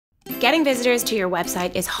Getting visitors to your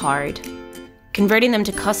website is hard. Converting them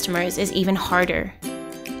to customers is even harder.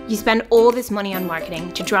 You spend all this money on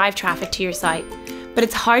marketing to drive traffic to your site, but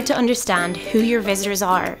it's hard to understand who your visitors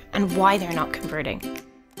are and why they're not converting.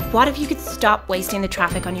 What if you could stop wasting the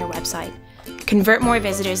traffic on your website, convert more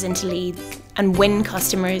visitors into leads, and win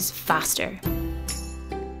customers faster?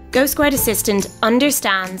 GoSquared Assistant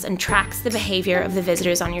understands and tracks the behavior of the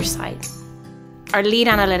visitors on your site. Our lead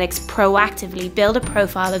analytics proactively build a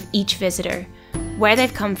profile of each visitor, where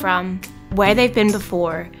they've come from, where they've been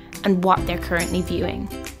before, and what they're currently viewing.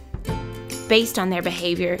 Based on their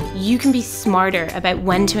behavior, you can be smarter about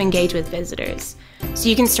when to engage with visitors, so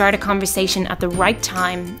you can start a conversation at the right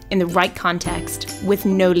time, in the right context, with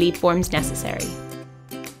no lead forms necessary.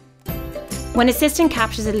 When Assistant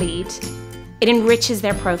captures a lead, it enriches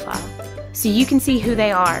their profile, so you can see who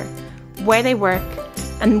they are, where they work,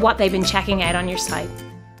 and what they've been checking out on your site.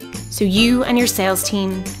 So you and your sales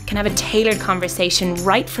team can have a tailored conversation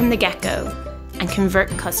right from the get-go and convert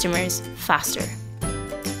customers faster.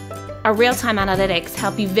 Our real-time analytics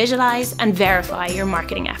help you visualize and verify your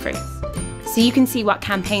marketing efforts, so you can see what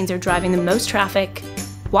campaigns are driving the most traffic,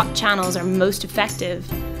 what channels are most effective,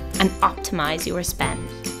 and optimize your spend.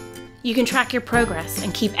 You can track your progress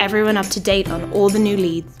and keep everyone up to date on all the new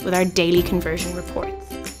leads with our daily conversion reports.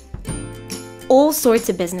 All sorts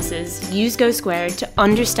of businesses use GoSquared to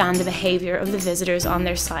understand the behavior of the visitors on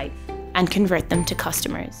their site and convert them to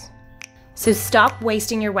customers. So stop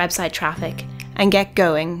wasting your website traffic and get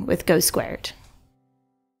going with GoSquared.